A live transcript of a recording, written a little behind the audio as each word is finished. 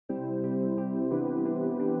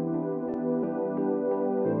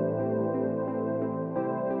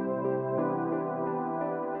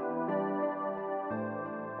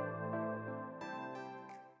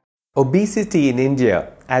Obesity in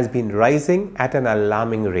India has been rising at an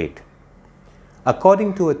alarming rate.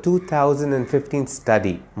 According to a 2015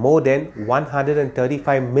 study, more than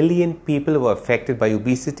 135 million people were affected by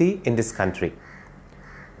obesity in this country.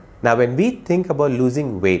 Now, when we think about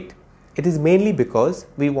losing weight, it is mainly because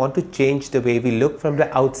we want to change the way we look from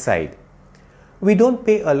the outside. We don't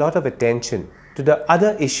pay a lot of attention to the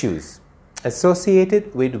other issues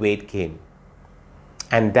associated with weight gain.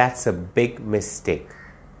 And that's a big mistake.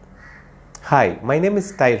 Hi, my name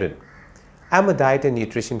is Tyron. I'm a diet and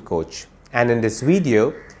nutrition coach, and in this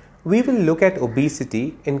video, we will look at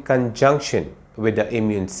obesity in conjunction with the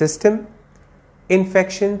immune system,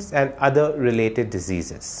 infections, and other related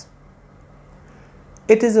diseases.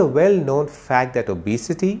 It is a well-known fact that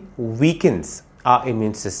obesity weakens our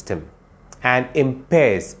immune system and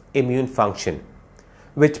impairs immune function,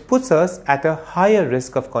 which puts us at a higher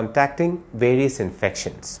risk of contracting various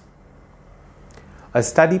infections. A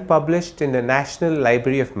study published in the National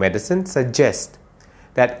Library of Medicine suggests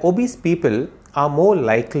that obese people are more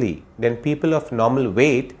likely than people of normal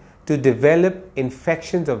weight to develop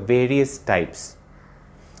infections of various types,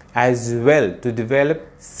 as well to develop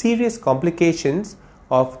serious complications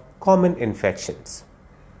of common infections.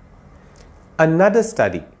 Another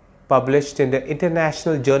study published in the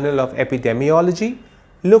International Journal of Epidemiology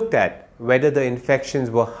looked at whether the infections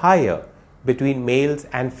were higher between males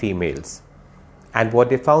and females. And what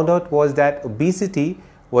they found out was that obesity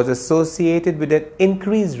was associated with an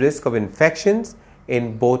increased risk of infections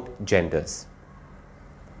in both genders.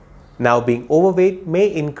 Now, being overweight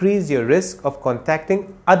may increase your risk of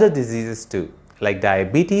contracting other diseases too, like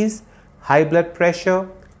diabetes, high blood pressure,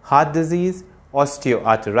 heart disease,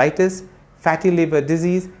 osteoarthritis, fatty liver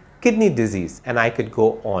disease, kidney disease, and I could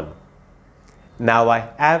go on. Now, I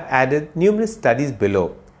have added numerous studies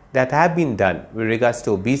below that have been done with regards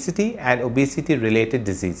to obesity and obesity-related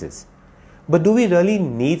diseases. But do we really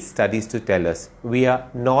need studies to tell us we are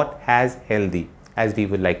not as healthy as we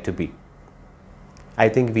would like to be? I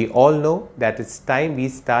think we all know that it's time we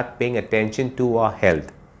start paying attention to our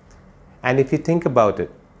health. And if you think about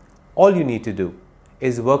it, all you need to do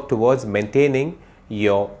is work towards maintaining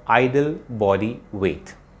your ideal body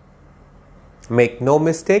weight. Make no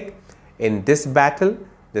mistake, in this battle,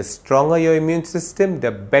 the stronger your immune system, the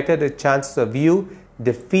better the chances of you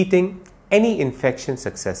defeating any infection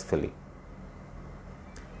successfully.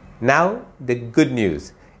 Now, the good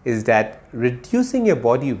news is that reducing your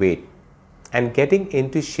body weight and getting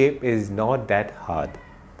into shape is not that hard,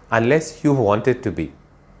 unless you want it to be.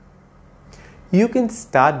 You can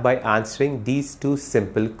start by answering these two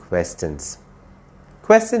simple questions.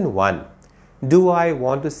 Question 1. Do I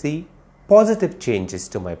want to see positive changes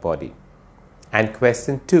to my body? And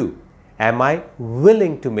question 2, am I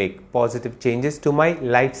willing to make positive changes to my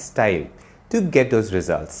lifestyle to get those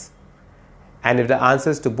results? And if the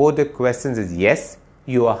answers to both the questions is yes,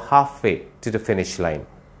 you are halfway to the finish line.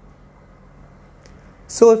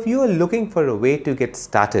 So if you are looking for a way to get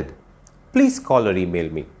started, please call or email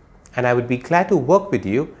me, and I would be glad to work with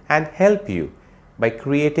you and help you by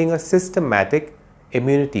creating a systematic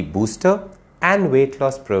immunity booster and weight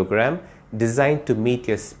loss program designed to meet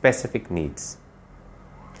your specific needs.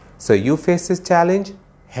 So you face this challenge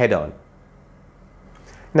head on.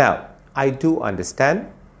 Now, I do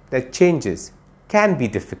understand that changes can be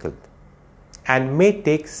difficult and may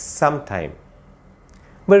take some time.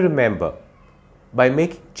 But remember, by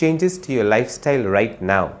making changes to your lifestyle right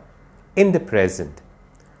now, in the present,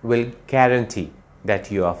 will guarantee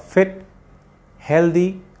that you are fit,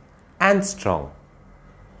 healthy, and strong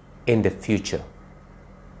in the future.